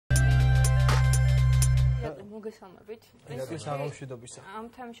მოგესალმებით. ამ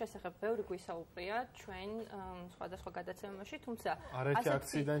თემის შესახებ ბევრი გვისაუბრია ჩვენ სხვადასხვა გადაცემებში, თუმცა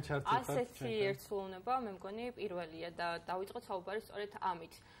ასეთი ერთსულოვნება მე მგონი პირველია და დავიწყოთ საუბარი სწორედ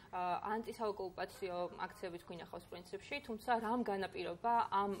ამით. ანტისაოკუპაციო აქციების გვინახავს პრინციპში, თუმცა რამ განაპირობა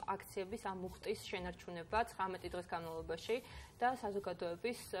ამ აქციების, ამ მუხტის შენარჩუნება 19 დღის განმავლობაში და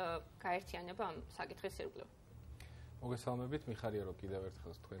საზოგადოების გაერთიანება ამ საკითხის ირგვლივ. მოგესალმებით, მიხარია რომ კიდევ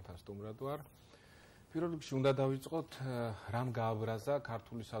ერთხელ თქვენთან სტუმრად ვარ. პირველ რიგში უნდა დავიწყოთ რამ გააბრაზა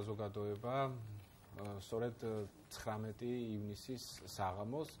ქართული საზოგადოება სწორედ 19 ივნისის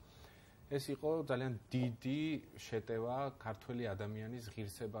საღამოს. ეს იყო ძალიან დიდი შეტევა ქართველი ადამიანის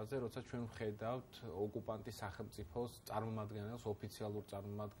ღირსებაზე, როცა ჩვენ ვხედავთ ოკუპანტის სახელმწიფოს წარმომადგენელს, ოფიციალურ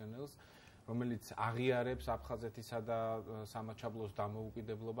წარმომადგენელს, რომელიც აღიარებს აფხაზეთისა და სამაჩაბლოს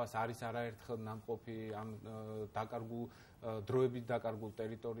დამოუკიდებლობას, არის არაერთხელ ნამყოფი ამ დროებით დაკარგულ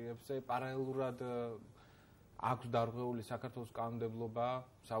ტერიტორიებზე, პარალელურად აქვს დარღვეული საქართველოს კანონმდებლობა,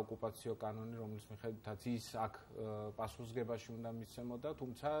 საოკუპაციო კანონი, რომლის მიხედვითაც ის აქ პასუხისგებაში უნდა მისცემოდა,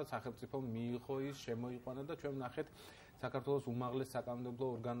 თუმცა სახელმწიფომ მიიღო ის, შემოიყვანა და ჩვენ ვნახეთ საქართველოს უმაღლეს საკანონმდებლო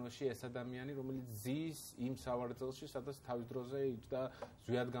ორგანოში ეს ადამიანი, რომელიც ზის იმ სავარძელში, სადაც თავის დროზე იჯდა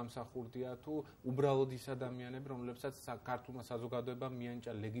ზვიად გამსახურდია თუ უბრალოდ ის ადამიანები, რომლებსაც ქართულმა საზოგადოებამ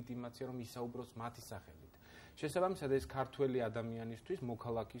მიანიჭა ლეგიტიმაცია, რომ ისაუბროს მათი სახელით. შესაბამისად ეს ქართველი ადამიანისთვის,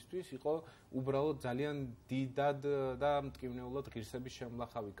 მოქალაქისთვის იყო უბრალოდ ძალიან დიდად და მტკივნეულად ღირსების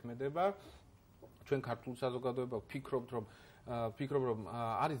შემლახავი ქმედება. ჩვენ ქართულ საზოგადოება ვფიქრობთ, რომ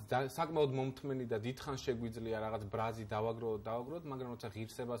არის საკმაოდ მომთმენი და დიდხანს შეგვიძლია რაღაც ბრაზი დავაგროვოთ, მაგრამ როცა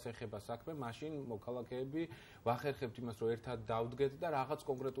ღირსებას ეხება საქმე, მაშინ მოქალაქეები ვახერხებთ იმას, რომ ერთად დავდგეთ და რაღაც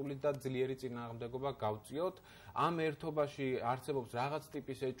კონკრეტული და ძლიერი წინააღმდეგობა გავწიოთ. ამ ერთობაში არსებობს რაღაც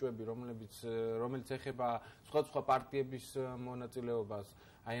ტიპის ეჭვები, რომელიც ეხება სხვა პარტიების მონაწილეობას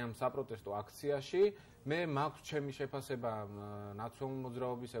აი ამ საპროტესტო აქციაში. მე მაქვს ჩემი შეფასება ნაციონალური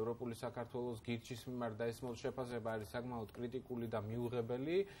მოძრაობის ევროპული საქართველოს გირჩის მიმართ და ეს შეფასება არის საკმაოდ კრიტიკული და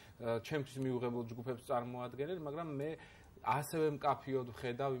მიუღებელი, ჩემთვის მიუღებელ ჯგუფებს წარმოადგენენ, მაგრამ მე ასევე მკაფიოდ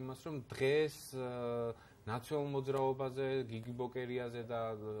ვხედავ იმას, რომ დღეს ნაციონალურ მოძრაობაზე, გიგი ბოკერიაზე და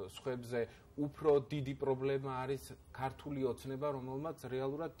სხვებზე უფრო დიდი პრობლემა არის ქართული ოცნება, რომელმაც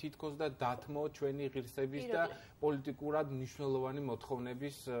რეალურად თითქოს და დათმო ჩვენი ღირსების და პოლიტიკურად მნიშვნელოვანი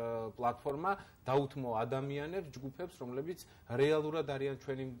მოთხოვნების პლატფორმა, დაუთმო ადამიანებს, ჯგუფებს, რომლებიც რეალურად არიან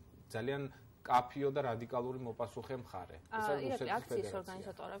ჩვენი ძალიან კაფიო და რადიკალური მოპასუხე მხარე. ირაკლი აქციის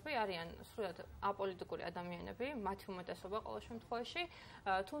ორგანიზატორები არიან სრულად აპოლიტიკური ადამიანები, მათი უმეტესობა ყოველ შემთხვევაში,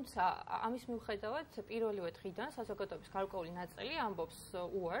 თუმცა ამის მიუხედავად პირველივე დღიდან საზოგადოების გარკვეული ნაწილი ამბობს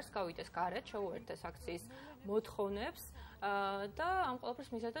უარს, გავიდეს გარეთ, შეუერთდეს აქციის მოთხოვნებს და ამ ყველაფრის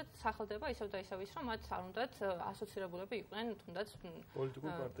მიზეზად სახელდება ისევ და ისევ ის, რომ მათ არ უნდათ ასოცირებულები იყვნენ თუნდაც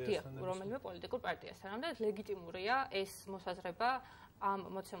რომელიმე პოლიტიკურ პარტიასთან. რამდენად ლეგიტიმურია ეს მოსაზრება ამ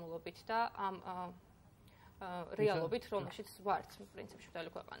მოცემულობით და ამ რეალობით, რომელშიც ვართ პრინციპში მთელი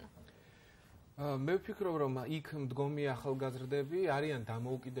ქვეყანა. მე ვფიქრობ, რომ იქ მდგომი ახალგაზრდები არიან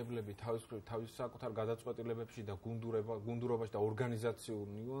დამოუკიდებლები თავის საკუთარ გადაწყვეტილებებში და გუნდურობაში და ორგანიზაციულ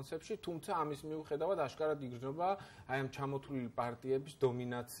ნიუანსებში, თუმცა ამის მიუხედავად აშკარად იგრძნობა აი ამ ჩამოთვლილი პარტიების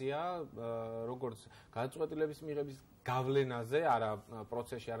დომინაცია, როგორც გადაწყვეტილების მიღების გავლენაზე, არა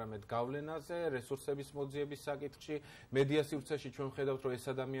პროცესში, არამედ გავლენაზე, რესურსების მოძიების საკითხში, მედია სივრცეში ჩვენ ვხედავთ, რომ ეს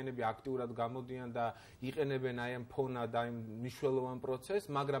ადამიანები აქტიურად გამოდიან და იყენებენ აი ამ ფონად, აი ამ მნიშვნელოვან პროცესს,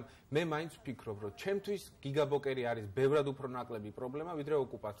 მაგრამ მე მაინც ვფიქრობ, რომ ჩემთვის გიგაბოკერი არის ბევრად უფრო ნაკლები პრობლემა, ვიდრე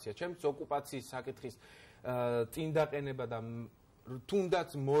ოკუპაცია. ჩემთვის ოკუპაციის საკითხის წინდაყენება და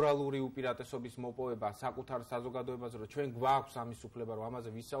თუნდაც მორალური უპირატესობის მოპოვება საკუთარ საზოგადოებაზე, რომ ჩვენ გვაქვს ამის უფლება, რომ ამაზე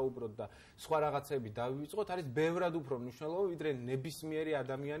ვისაუბროთ და სხვა რაღაცები დავივიწყოთ, არის ბევრად უფრო მნიშვნელოვანი, ვიდრე ნებისმიერი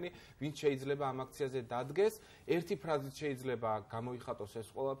ადამიანი, ვინც შეიძლება ამ აქციაზე დადგეს, ერთი ფრაზით შეიძლება გამოიხატოს ეს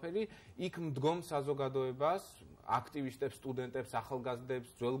ყველაფერი, იქ მდგომ საზოგადოებას, აქტივისტებს, სტუდენტებს, ახალგაზრდებს,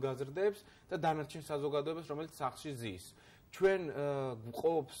 ძველგაზრდებს და დანარჩენ საზოგადოებას, რომელიც სახლში ზის. ჩვენ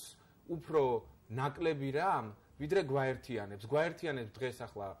გვყოფს უფრო ნაკლები რამ, ვიდრე გვაერთიანებს დღეს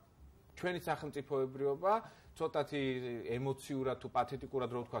ახლა ჩვენი სახელმწიფოებრიობა, ცოტათი ემოციურად თუ პათეტიკურად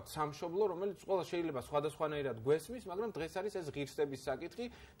რო ვთქვათ, სამშობლო, რომელიც ყველა შეიძლება სხვადასხვანაირად გვესმის, მაგრამ დღეს არის ეს ღირსების საკითხი,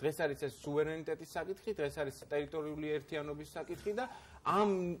 დღეს არის ეს სუვერენიტეტის საკითხი, დღეს არის ტერიტორიული ერთიანობის საკითხი და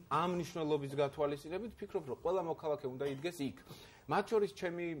ამ მნიშვნელობის გათვალისწინებით ვფიქრობ, რომ ყველა მოქალაქე უნდა იდგეს იქ. მათ შორის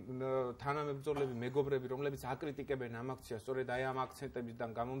ჩემი თანამებრძოლები, მეგობრები, რომლებიც აკრიტიკებენ ამ აქციას, სწორედ აი ამ აქცენტებიდან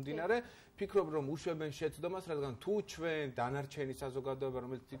გამომდინარე, ფიქრობ რომ უშვებენ შეცდომას, რადგან თუ ჩვენ დანარჩენი საზოგადოება,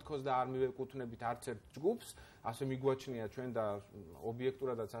 რომელიც თითქოს და არ მივეკუთვნებით არც ერთ ჯგუფს, ასე მიგვაჩნია ჩვენ და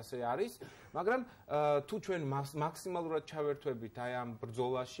ობიექტურადაც ასე არის, მაგრამ თუ ჩვენ მაქსიმალურად ჩავერთვებით აი ამ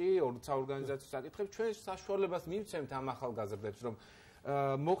ბრძოლაში, საორგანიზაციო საკითხებს, ჩვენ საშუალებას მივცემთ ამ ახალგაზრდებს, რომ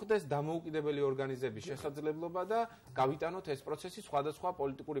მოხდეს დამოუკიდებელი ორგანიზების შესაძლებლობა და გავიტანოთ ეს პროცესი სხვადასხვა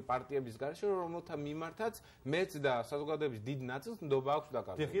პოლიტიკური პარტიების გარეშე, რომელთა მიმართაც მეც და საზოგადოების დიდ ნაწილს ნდობა აქვს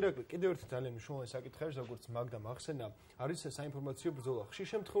დაკარგული. დიახ, ირაკლი, კიდევ ერთი ძალიან მნიშვნელოვანი საკითხი, როგორც მაგდამ ახსენა, არის საინფორმაციო ბრძოლა. ხშირ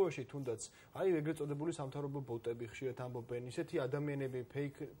შემთხვევაში თუნდაც აი ეგრეთ წოდებული სამთავრობო ბოტები ხშირად ამბობენ, ისეთი ადამიანები,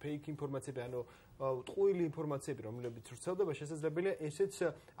 fake ინფორმაციები, ანუ ტყუილი ინფორმაციები, რომლებიც ვრცელდება, შესაძლებელია ესეც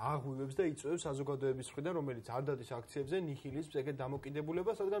აღვივებს და იწვევს საზოგადოების მხრიდან, რომელიც არ დადის აქციებზე, ნიჰილიზმს, ეგეთ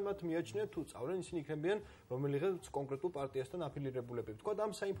დამოკიდებულებას, რადგან მათ მიაჩნიათ თუ წავლენ, ისინი იქნებიან რომელიღაც კონკრეტულ პარტიასთან აფილირებულები. თქვა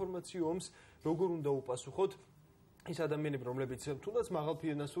ამ საინფორმაციო ომს როგორ უნდა უპასუხოთ ის ადამიანები, რომლებიც თუნდაც მაღალ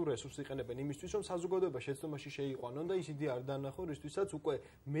ფინანსურ რესურსს იყენებენ იმისთვის, რომ საზოგადოება შეცდომაში შეიყვანონ და ის იდეა არ დაანახონ, რისთვისაც უკვე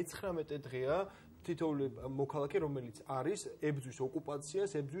მე-19 დღეა თითოეული მოქალაქე, რომელიც არის ებრძვის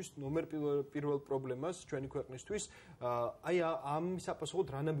ოკუპაციას, ებრძვის ნომერ პირველ პრობლემას ჩვენი ქვეყნისთვის, აი ამ საპასუხოდ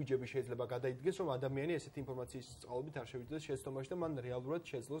რა ნაბიჯები შეიძლება გადაიდგეს, რომ ადამიანი ესეთი ინფორმაციის წყალობით არ შევიდეს შეცდომაში და მან რეალურად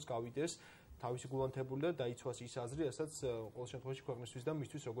შეძლოს გავიდეს თავისი გულანთებული და დაიცვას ის აზრი, რასაც ყოველ შემთხვევაში ქვეყნისთვის და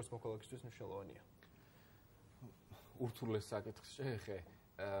მისთვის როგორც მოქალაქისთვის მნიშვნელოვანია. ურთულეს საკითხს შეეხე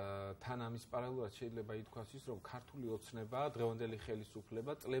თან ამის პარალელურად შეიძლება ითქვას ის, რომ ქართული ოცნება, დღევანდელი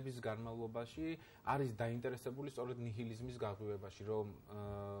ხელისუფლება წლების განმავლობაში არის დაინტერესებული სწორედ ნიჰილიზმის გაღვივებაში, რომ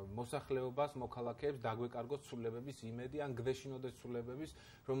მოსახლეობას, მოქალაქეებს დაგვეკარგოს ცვლილებების იმედი, ან გვეშინოდეს ცვლილებების,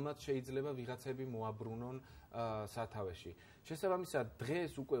 რომელმაც შეიძლება ვიღაცები მოაბრუნონ სათავეში. შესაბამისად,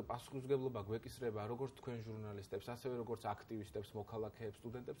 დღეს უკვე პასუხისმგებლობა გვეკისრება როგორც თქვენ ჟურნალისტებს, ასევე როგორც აქტივისტებს, მოქალაქეებს,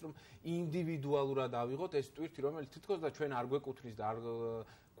 სტუდენტებს, რომ ინდივიდუალურად ავიღოთ ეს ტვირთი, რომელიც თითქოს და ჩვენ არ გვეკუთვნის და არ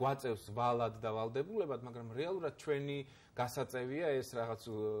გვაწევს ვალად და ვალდებულებად, მაგრამ რეალურად ჩვენი გასაწევია ეს რაღაც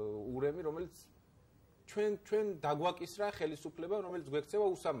ურემი, რომელიც ჩვენ დაგვაკისრა ხელისუფლება, რომელიც გვექცევა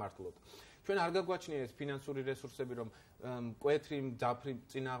უსამართლოდ. ჩვენ არ გაგვაჩნია ეს ფინანსური რესურსები, რომ მკვეთრი მძაფრი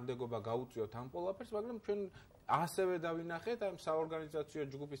წინააღმდეგობა გაუწიოთ ამ ყველაფერს, მაგრამ ჩვენ ასევე დავინახეთ ამ საორგანიზაციო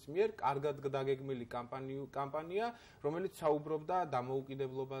ჯგუფის მიერ კარგად დაგეგმილი კამპანია, რომელიც საუბრობდა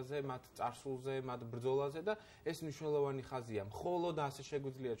დამოუკიდებლობაზე, მათ წარსულზე, მათ ბრძოლაზე და ეს მნიშვნელოვანი ხაზია. მხოლოდ ასე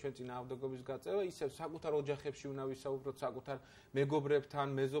შეგვიძლია ჩვენ წინააღმდეგობის გაწევა, ისევ საკუთარ ოჯახებში უნდა ვისაუბროთ, საკუთარ მეგობრებთან,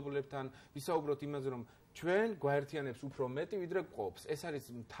 მეზობლებთან, ვისაუბროთ იმაზე, რომ ჩვენ გვაერთიანებს უფრო მეტი, ვიდრე გვყოფს. ეს არის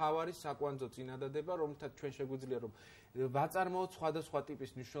მთავარი საკვანძო წინადადება, რომელთაც ჩვენ შეგვიძლია რომ ვაწარმოოთ სხვადასხვა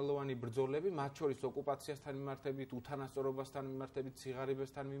ტიპის მნიშვნელოვანი ბრძოლები, მათ შორის ოკუპაციასთან მიმართებით, უთანასწორობასთან მიმართებით,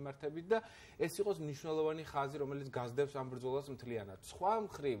 სიღარიბესთან მიმართებით და ეს იყოს მნიშვნელოვანი ხაზი, რომელიც გასდევს ამ ბრძოლას მთლიანად. სხვა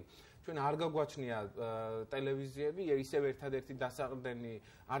მხრივ ჩვენ არ გაგვაჩნია ტელევიზიები, ისევ ერთადერთი დასაყრდენი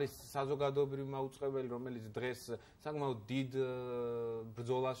არის საზოგადოებრივი მაუწყებელი, რომელიც დღეს საკმაოდ დიდ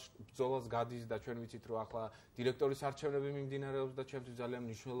ბრძოლას გადის და ჩვენ ვიცით, რომ ახლა დირექტორის არჩევნები მიმდინარეობს და ჩვენთვის ძალიან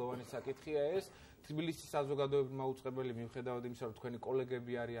მნიშვნელოვანი საკითხია ეს. თბილისის საზოგადოებრივი მაუწყებელი, მიუხედავად იმისა, რომ თქვენი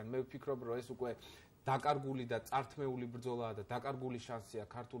კოლეგები არიან, მე ვფიქრობ, რომ ეს უკვე დაკარგული და წართმეული ბრძოლაა და დაკარგული შანსია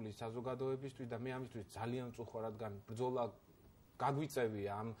ქართული საზოგადოებისთვის და მე ამისთვის ძალიან მწუხარ, რადგან ბრძოლა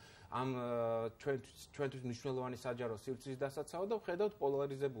გაგვიწევია ამ ჩვენთვის მნიშვნელოვანი საჯარო სივრცის დასაცავად და ვხედავთ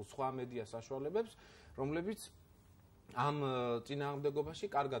პოლარიზებულ სხვა მედია საშუალებებს, რომლებიც ამ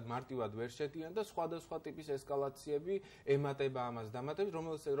წინააღმდეგობაში კარგად მარტივად ვერ შედიან და სხვადასხვა ტიპის ესკალაციები ემატება ამას დამატებით,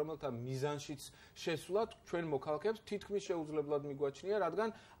 რომელთა მიზანშიც შესვლად ჩვენ მოქალაქეებს თითქმის შეუძლებლად მიგვაჩნია,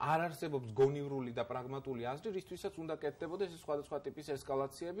 რადგან არ არსებობს გონივრული და პრაგმატული აზრი, რისთვისაც უნდა კეთდებოდეს ეს სხვადასხვა ტიპის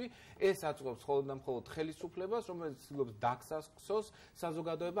ესკალაციები. ეს აწყობს მხოლოდ და მხოლოდ ხელისუფლებას, რომელიც ცდილობს დაგსახსოს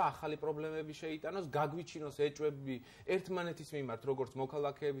საზოგადოება, ახალი პრობლემები შეიტანოს, გაგვიჩინოს ეჭვები ერთმანეთის მიმართ, როგორც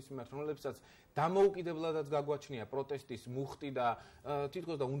მოქალაქეების მიმართ, რომლებსაც დამოუკიდებლადაც გაგვაჩნია პროტესტის მუხტი და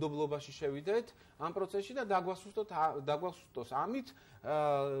თითქოს და უნდობლობაში შევიდეთ ამ პროცესში და დაგვასუსტოს ამით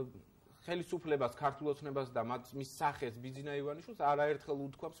ხელისუფლებას, ქართულ ოცნებას და მის სახეს ბიძინა ივანიშვილს არაერთხელ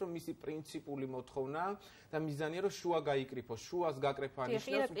უთქვამს, რომ მისი პრინციპული მოთხოვნა და მიზანია, რომ შუა გაიკრიფოს, შუას გაკრეფა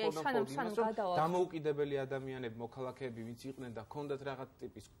ნიშნავს მხოლოდ იმას, რომ დამოუკიდებელი ადამიანები, მოქალაქეები, ვინც იყვნენ და ჰქონდათ რაღაც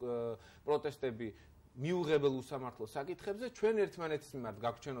ტიპის პროტესტები მიუღებელ უსამართლო საკითხებზე ჩვენ ერთმანეთის მიმართ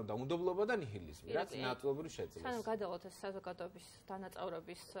გაგვჩენოდა უნდობლობა და ნიჰილიზმი, რაც ნაწილობრივ შეძლეს. სანამ გადავალთ ეს საზოგადოების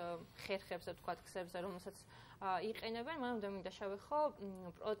დანაწევრების ხერხებზე, თქვათ, გზებზე, რომელსაც იყენებენ, მანამდე მინდა შევეხო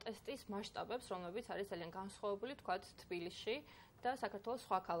პროტესტის მასშტაბებს, რომლებიც არის ძალიან განსხვავებული, თქვათ, თბილისში და საქართველოს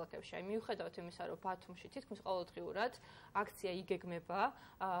სხვა ქალაქებში. აი მიუხედავად იმისა, რომ ბათუმში თითქმის ყოველდღიურად აქცია იგეგმება,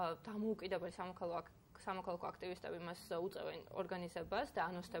 დამოუკიდებელი სამოქალაქო სამოქალაქო აქტივისტები მას უწევენ ორგანიზებას და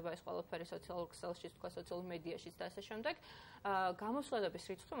ანონსდება ეს ყველაფერი სოციალურ ქსელში, თქვა სოციალურ მედიაშიც და ასე შემდეგ. გამოსვლადების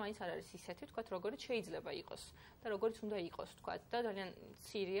რიცხვი მაინც არ არის ისეთი, თქვა, როგორიც შეიძლება იყოს და როგორიც უნდა იყოს, თქვა, და ძალიან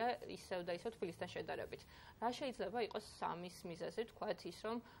მცირეა ისევ და ისევ თბილისთან შედარებით. რა შეიძლება იყოს ამის მიზეზი, თქვა, ის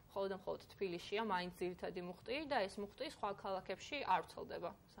რომ მხოლოდ თბილისშია მაინც ძირითადი მუხტი და ეს მუხტი სხვა ქალაქებში არ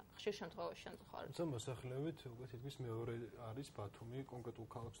ვრცელდება. ხშირ შემთხვევაში შემთხვევაში. თუმცა მოსახლეობით უკვე თითქმის მეორე არის ბათუმი, კონკრეტულ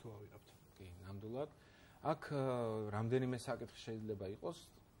ქალაქს თუ ავიღებთ. კი, ნამდვილად. აქ რამდენიმე საკითხი შეიძლება იყოს.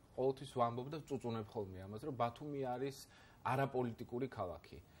 ყოველთვის ვამბობ და წუწუნებ ხოლმე ამას, რომ ბათუმი არის არაპოლიტიკური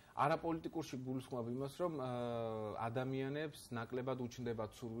ქალაქი. არაპოლიტიკურში გულისხმობ იმას, რომ ადამიანებს ნაკლებად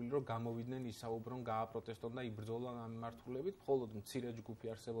უჩნდებათ სურვილი, რომ გამოვიდნენ, ისაუბრონ, გააპროტესტონ და იბრძოლონ ამ მიმართულებით. მხოლოდ მცირე ჯგუფი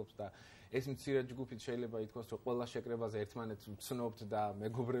არსებობს და ეს მცირე ჯგუფი შეიძლება ითქვას, რომ ყველა შეკრებაზე ერთმანეთს ვცნობთ და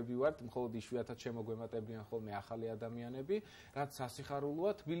მეგობრები ვართ, მხოლოდ იშვიათად შემოგვემატებიან ხოლმე ახალი ადამიანები, რაც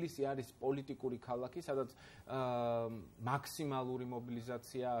სასიხარულოა. თბილისი არის პოლიტიკური ქალაქი, სადაც მაქსიმალური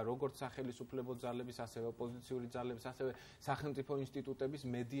მობილიზაცია, როგორც სახელმწიფო ძალების, ასევე ოპოზიციური ძალების, ასევე სახელმწიფო ინსტიტუტების,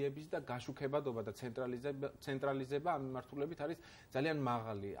 მედიების და გაშუქებადობა და ცენტრალიზება ამ მიმართულებით არის ძალიან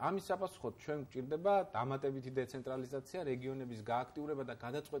მაღალი. ამის საპასუხოდ ჩვენ გვჭირდება დამატებითი დეცენტრალიზაცია, რეგიონების გააქტიურება და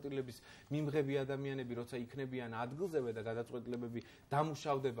გადაწყვეტილების მიმღები ადამიანები, როცა იქნებიან ადგილზევე და გადაწყვეტილებები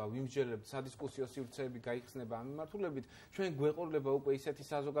დამუშავდება, ვიმსჯელებთ, სადისკუსიო სივრცეები გაიხსნება ამ მიმართულებით, ჩვენ გვეყოლება უკვე ისეთი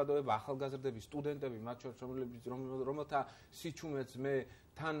საზოგადოება, ახალგაზრდები, სტუდენტები, მათ შორის რომელთა სიჩუმეც მე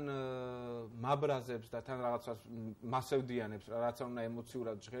თან მაბრაზებს და თან რაღაცას მასევდიანებს, რაც უნდა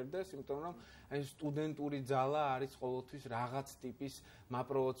ემოციურად ჟღერდეს, იმიტომ რომ აი სტუდენტური ძალა არის ყოველთვის რაღაც ტიპის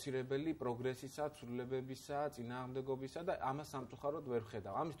მაპროვოცირებელი პროგრესისა, ცვლილებებისა, წინააღმდეგობისა და ამას სამწუხაროდ ვერ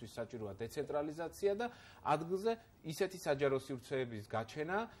ვხედავ. ამისთვის საჭიროა დეცენტრალიზაცია და ადგილზე ისეთი საჯარო სივრცეების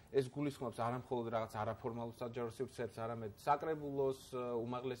გაჩენა, ეს გულისხმობს არამხოლოდ რაღაც არაფორმალურ საჯარო სივრცეებს, არამედ საკრებულოს,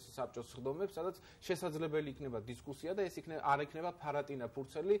 უმაღლესი საბჭოს სხდომებს, სადაც შესაძლებელი იქნება დისკუსია და ეს არ იქნება ფარატინა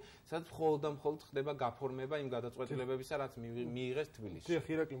ფურცელი, სადაც მხოლოდ და მხოლოდ ხდება გაფორმება იმ გადაწყვეტილებებისა, რაც მიიღეს თბილისში. დიახ,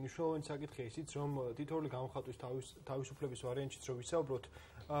 ირაკლი, მნიშვნელოვანი საკითხია ისიც, რომ თითოეული გამხატვის თავისუფლების ვარიანტშიც რო ვისაუბროთ,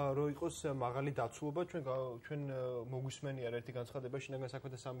 რომ იყოს მაღალი დაცულობა, ჩვენ მოგვისმენია ერთი განცხადება შინაგან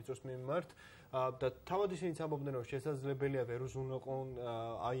საქმეთა სამინისტროს მიმართ და თავად ისინიც ამბობდნენ, რომ შესაძლებელია ვერ უზრუნველყონ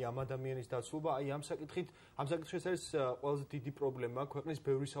აი ამ ადამიანის დაცულობა, აი ამ საკითხით ეს არის ყველაზე დიდი პრობლემა, ქვეყნის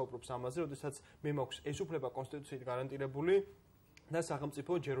ბევრი საუბრობს ამაზე, როდესაც მე მაქვს ეს უფლება კონსტიტუციით გარანტირებული და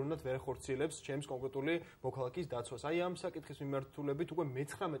სახელმწიფო ჯერ უნდათ ვერ ხორციელებს ჩემს კონკრეტული მოქალაქის დაცვას. აი ამ საკითხის მიმართულებით უკვე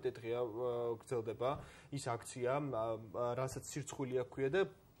მე-19 დღეა გრძელდება ის აქცია, რასაც სირცხვილი აქვია და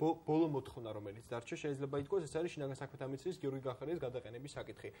ბოლო მოთხოვნა, რომელიც დარჩა, შეიძლება ითქვას, ეს არის შინაგან საქმეთა მინისტრის გიორგი გახარიას გადაყენების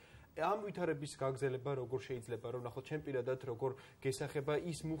საკითხი. ამ ვითარების გაგრძელება როგორ შეიძლება, რომ ნახოთ ჩემ პირადად როგორ გესახება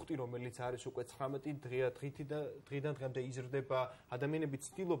ის მუხტი, რომელიც არის უკვე 19 დღიდან დღემდე იზრდება, ადამიანები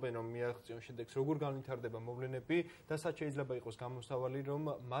ცდილობენ რომ მიაღწიონ შედეგს, როგორ განვითარდება მოვლენები და სად შეიძლება იყოს გამოსავალი, რომ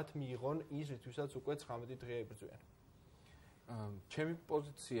მათ მიიღონ ის, რითვისაც უკვე 19 დღე ებრძვიან. ჩემი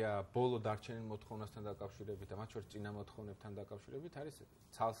პოზიცია ბოლო დარჩენილ მოთხოვნასთან დაკავშირებით და მათ შორის წინა მოთხოვნებთან დაკავშირებით არის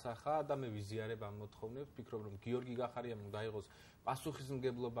ცალსახა და მე ვიზიარებ ამ მოთხოვნებს, ვფიქრობ რომ გიორგი გახარიამ უნდა იყოს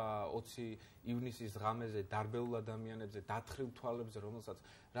პასუხისმგებლობა 20 ივნისის ღამეზე დარბეულ ადამიანებზე, დათხრივ თვალებზე, რომელსაც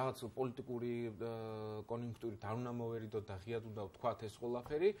რაღაც პოლიტიკური კონიუნქტურით არ უნდა მოვერიდოთ და ღიად უნდა ვთქვათ ეს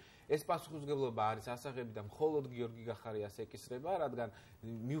ყველაფერი. ეს პასუხისმგებლობა არის ასაღები და მხოლოდ გიორგი გახარიას ეკისრება, რადგან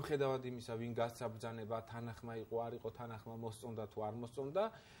მიუხედავად იმისა, ვინ გასცა ბრძანება, თანახმა იყო, არ იყო თანახმა, მოსწონდა თუ არ მოსწონდა,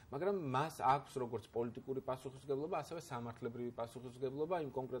 მაგრამ მას აქვს როგორც პოლიტიკური პასუხისმგებლობა, ასევე სამართლებრივი პასუხისმგებლობა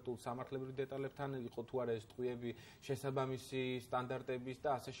იმ კონკრეტულ სამართლებრივ დეტალებთან, იყო თუ არა ეს ტყვიები შესაბამისი სტანდარტების და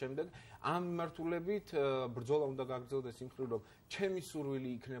ასე შემდეგ. ამ მიმართულებით ბრძოლა უნდა გაგრძელდეს იმ მხრივ, რომ ჩემი სურვილი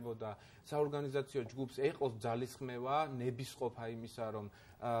იქნებოდა საორგანიზაციო ჯგუფს ეყოს ძალისხმევა, ნებისყოფა იმისა, რომ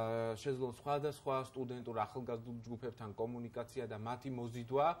შეძლონ სხვადასხვა სტუდენტურ ახალგაზრდულ ჯგუფებთან კომუნიკაცია და მათი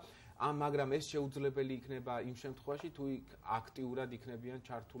მოზიდვა, მაგრამ ეს შეუძლებელი იქნება იმ შემთხვევაში, თუ აქტიურად იქნებიან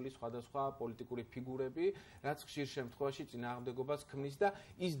ჩართული სხვადასხვა პოლიტიკური ფიგურები, რაც ხშირ შემთხვევაში წინააღმდეგობას ქმნის და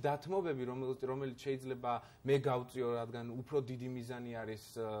ის დათმობები, რომელიც შეიძლება მე გავწიო, რადგან უფრო დიდი მიზანი არის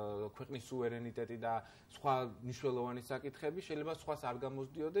ქვეყნის სუვერენიტეტი და სხვა მნიშვნელოვანი საკითხები, შეიძლება სხვას არ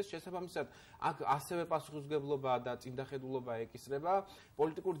გამოსდიოდეს. შესაბამისად, აქ ასევე პასუხისმგებლობა და წინდახედულობა ეკისრება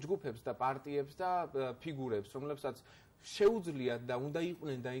პოლიტიკურ ჯგუფებს და პარტიებს და ფიგურებს, რომლებსაც შეუძლიათ და უნდა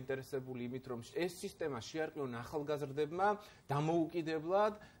იყვნენ დაინტერესებული იმით, რომ ეს სისტემა შეარყიონ ახალგაზრდებმა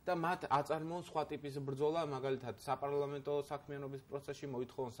დამოუკიდებლად და მათ აწარმოონ სხვა ტიპის ბრძოლა, მაგალითად საპარლამენტო საქმიანობის პროცესში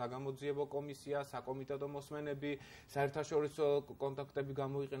მოითხოვონ საგამოძიებო კომისია, საკომიტეტო მოსმენები, საერთაშორისო კონტაქტები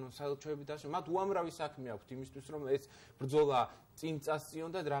გამოიყენონ, საელჩოები და მათ უამრავი საქმე აქვთ იმისთვის, რომ ეს ბრძოლა წინ წასწიონ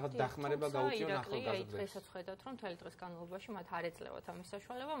და რაღაც დახმარება გაუწიონ ახლო გაზრდებს. დღესაც ხედავთ, რომ მთელი დღის განმავლობაში მათ არ ეძლევათ ამის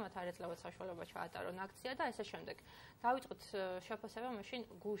საშუალება, მათ არ ეძლევათ საშუალება ჩაატარონ აქცია და ესე შემდეგ. დავიწყოთ შეფასება მაშინ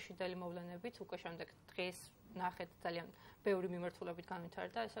გულშიდელი მოვლენებით, უკვე შემდეგ დღეს ნახეთ ძალიან ბევრი მიმართულებით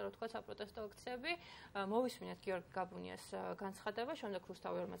განვითარდა, ესე რომ ვთქვათ, საპროტესტო აქციები. მოვისმინეთ გიორგი გაბუნიას განცხადება, შემდეგ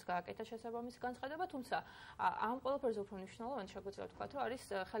რუსთავი ორმაც გააკეთა შესაბამისი განცხადება, თუმცა ამ ყველაფერზე უფრო მნიშვნელოვანი შეგვიძლია ვთქვათ, რომ არის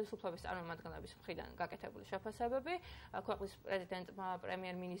ხელისუფლების წარმომადგენლების მხრიდან გაკეთებული შეფასებები, ქვეყნის პრეზიდენტმა,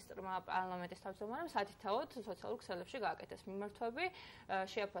 პრემიერ-მინისტრმა, პარლამენტის თავმჯდომარემ სადითაოდ სოციალურ ქსელებში გააკეთეს მიმართვები,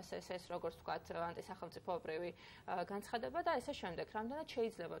 შეაფასეს ეს როგორც ვთქვათ, ანტისახელმწიფოებრივი განცხადება და ესე შემდეგ. რამდენად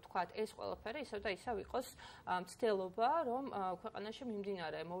შეიძლება ვთქვათ, ეს ყველაფერი ისევ და ისევ იყოს მცდელობა, რომ ქვეყანაში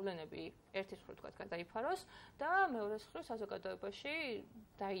მიმდინარე მოვლენები ერთის მხრივ ვთქვათ გადაიფაროს და მეორეს მხრივ საზოგადოებაში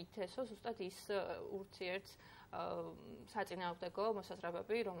დაითესოს ზუსტად ის ურთიერთ საწინააღმდეგო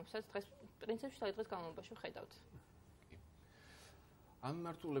მოსაზრებები, რომელსაც დღეს პრინციპში დღის განმავლობაში ვხედავთ. ამ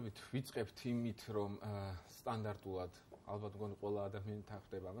მიმართულებით ვიწყებთ იმით, რომ სტანდარტულად ალბათ მგონი ყველა ადამიანი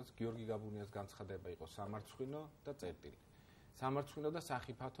თანხდება ამას, გიორგი გაბუნიას განცხადება იყო სამარცხვინო და წერტილი. სამარცხვინო და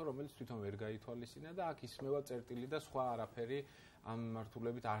სახიფათო, რომელიც თვითონ ვერ გაითვალისწინა და აქ ისმევა წერტილი და სხვა არაფერი ამ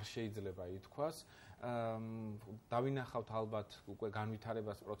მიმართულებით არ შეიძლება ითქვას. დავინახავთ ალბათ უკვე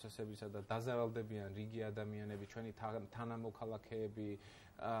განვითარებას პროცესებისა და დაზარალდებიან რიგი ადამიანები, ჩვენი თანამოქალაქეები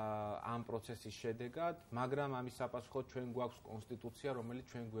ამ პროცესის შედეგად, მაგრამ ამის საპასუხოდ ჩვენ გვაქვს კონსტიტუცია, რომელიც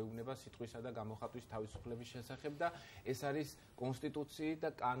ჩვენ გვეუბნება სიტყვისა და გამოხატვის თავისუფლების შესახებ და ეს არის კონსტიტუციით და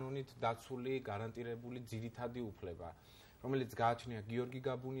კანონით დაცული, გარანტირებული ძირითადი უფლება. რომელიც გააჩნია გიორგი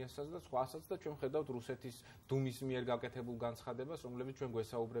გაბუნიასაც და სხვასაც და ჩვენ ხედავთ რუსეთის დუმის მიერ გაკეთებულ განცხადებას, რომლებიც ჩვენ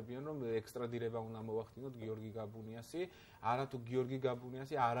გვესაუბრებიან, რომ ექსტრადირება უნდა მოვახდინოთ გიორგი გაბუნიასი, არათუ გიორგი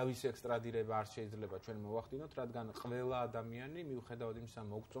გაბუნიასი არავის ექსტრადირება არ შეიძლება ჩვენ მოვახდინოთ, რადგან ყველა ადამიანი მიუხედავად იმისა,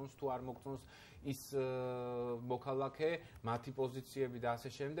 მოგწონს თუ არ მოგწონს ის მოქალაქე, მათი პოზიციები და ასე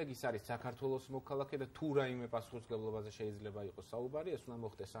შემდეგ, ის არის საქართველოს მოქალაქე და თუ რაიმე პასუხისმგებლობაზე შეიძლება იყოს საუბარი, ეს უნდა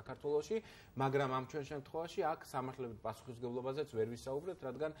მოხდეს საქართველოში, მაგრამ ამ ჩვენ შემთხვევაში აქ სამართლებრივ პასუხისმგებლობაზეც ვერ ვისაუბრებთ,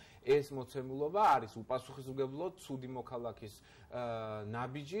 რადგან ეს მოცემულობა არის უპასუხისმგებლო ცუდი მოქალაქის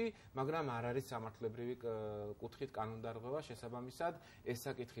ნაბიჯი, მაგრამ არ არის სამართლებრივი კუთხით კანონდარღვევა შესაბამისად ეს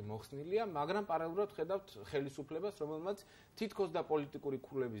საკითხი მოხსნილია, მაგრამ პარალელურად ხედავთ ხელისუფლებას, რომელმაც თითქოს და პოლიტიკური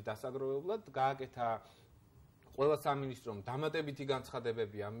ქულების დასაგროვებლად გააკეთა ყველა სამინისტრომ დამატებითი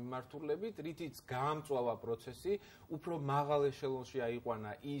განცხადებები ამ მიმართულებით, რითიც გაამწვავა პროცესი, უფრო მაღალ ეშელონში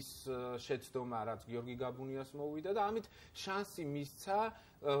აიყვანა ის შეცდომა, რაც გიორგი გაბუნიას მოუვიდა და ამით შანსი მისცა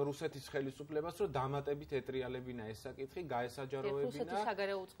რუსეთის ხელისუფლებას, რომ დამატებით ეტრიალებინა ეს საკითხი, გაესაჯაროებინა. რუსეთის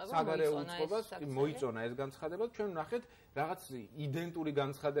საგარეო უწყებას მოიწონა ეს განცხადება. ჩვენ ვნახეთ რაღაც იდენტური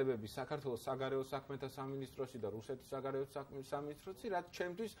განცხადებები საქართველოს საგარეო საქმეთა სამინისტროსი და რუსეთის საგარეო საქმეთა სამინისტროსი, რაც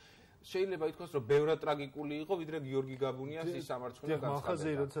ჩემთვის შეიძლება ითქვას, რომ ბევრად ტრაგიკული იყო, ვიდრე გიორგი გაბუნიას ის სამარცხვინო განცხადება. მახაზე,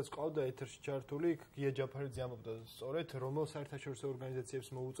 როდესაც ყავდა ეთერში ჩართული, გია ჯაფარიძე ამბობდა სწორედ, რომელ საერთაშორისო ორგანიზაციებს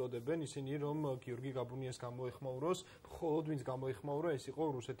მოუწოდებენ ისინი, რომ გიორგი გაბუნიას გამოეხმაუროს, მხოლოდ ვინც გამოეხმაურა, ეს იყო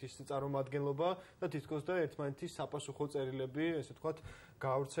რუსეთის წარმომადგენლობა და თითქოს და ერთმანეთის საპასუხო წერილები, ესე ვთქვათ,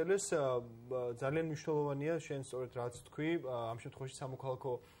 გაავრცელეს. ძალიან მნიშვნელოვანია შენ სწორედ რაც თქვი, ამ შემთხვევაში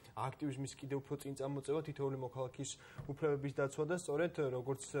სამოქალაქო აქტივიზმის კიდევ უფრო წინ წამოწევა თითოეული მოქალაქის უფლებების დაცვა და სწორედ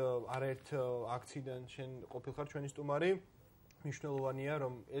როგორც არაერთ აქციიდან შენ ყოფილხარ ჩვენი სტუმარი, მნიშვნელოვანია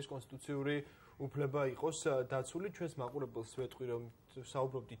რომ ეს კონსტიტუციური უფლება იყოს დაცული. ჩვენს მაყურებელს ვეტყვი რომ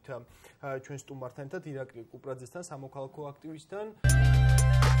საუბრობდით ჩვენ სტუმართან ერთად ირაკლი კუპრაძესთან, სამოქალაქო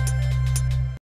აქტივისტთან.